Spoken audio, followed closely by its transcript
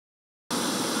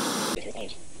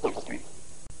page. Yeah, just turn.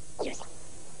 Yours.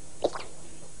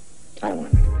 I don't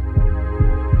want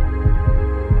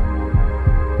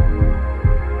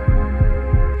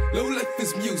Low life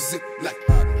is music, like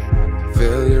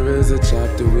failure is a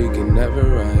chapter we can never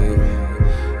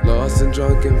write. Lost in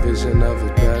drunken vision of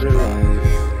a better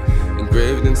life.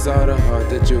 Engraved inside a heart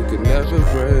that you can never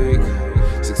break.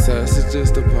 Success is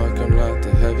just a parking lot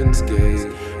to heaven's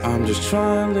gate. I'm just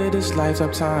trying to live this life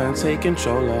up time, take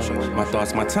control of my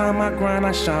thoughts, my time, my grind,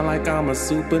 I shine like I'm a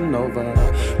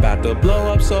supernova. About to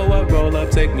blow up, so I roll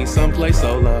up, take me someplace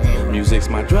solar. Music's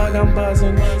my drug, I'm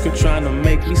buzzing, you're trying to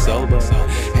make me sober.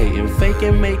 Hating,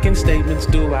 faking, making statements,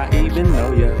 do I even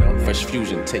know ya? Fresh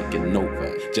Fuzion taking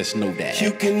over, just know that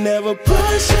you can never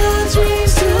push your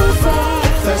dreams too far.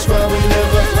 That's why we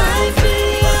live a life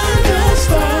beyond the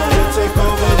stars. We'll take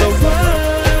over the world,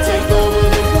 take over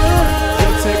the world.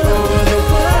 We'll take over the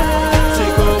world,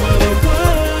 take over the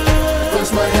world. This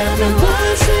might happen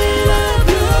once in a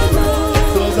blue moon.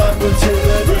 Those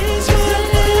opportunities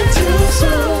might end too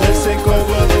soon. Let's take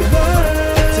over the world,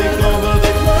 take over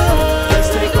the world. Let's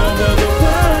take over the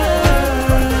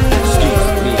world.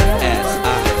 Excuse me as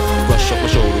I brush up my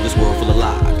shoulder, this world full of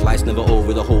lies. Life's never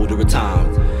over, the holder of time.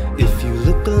 If you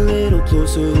look a little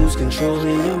closer, who's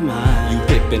controlling your mind? You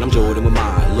Pippin, I'm Jordan with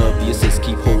mine. Love the assist,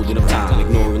 keep holding up time.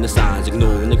 Ignoring the signs,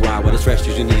 ignoring the grind. While this fresh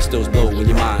Fuzion need still blow in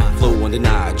your mind. Flow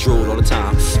undenied, drool all the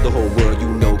time. The whole world you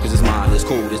know, cause it's mine. As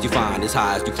cold as you find, as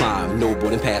high as you climb. No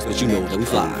boarding pass, but you know that we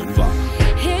fly.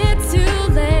 Here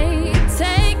too late,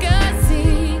 take a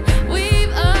seat.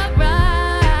 We've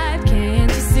arrived,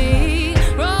 can't you see?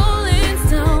 Rolling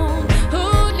stone,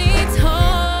 who needs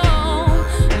home?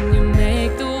 When you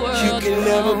make the world you can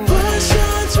never push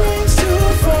your dreams too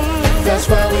far. That's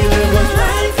why we live a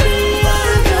life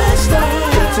beyond the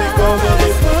stars. We'll take over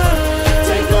the world,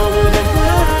 take over the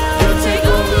world. We'll take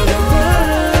over the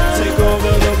world, take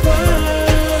over the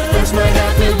world. This might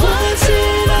happen once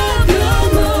in a blue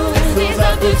moon. Those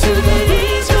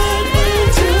opportunities might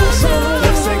end too soon.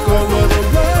 Let's take over the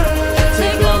world,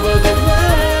 take over the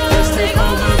world. Let's take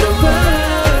over the world.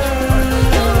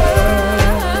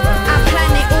 Our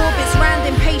planet orbits round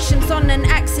impatience on an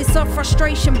axis of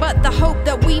frustration, but the hope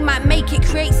that we might make it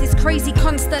creates this crazy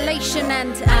constellation.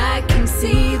 And I can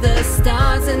see the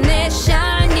stars and they're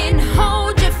shining.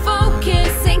 Hold your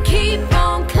focus and keep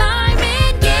on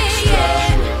climbing, yeah,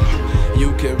 yeah.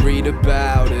 You can read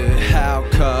about it, how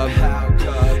come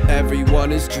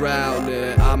everyone is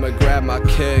drowning? I'ma grab my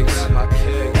kings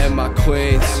and my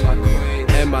queens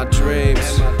and my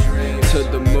dreams to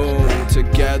the moon,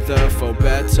 together, for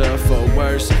better, for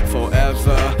worse,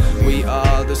 forever. We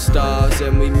are the stars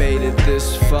and we made it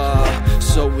this far,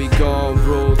 so we gon'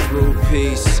 rule through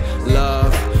peace,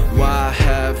 love. Why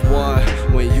have one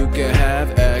when you can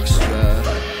have extra?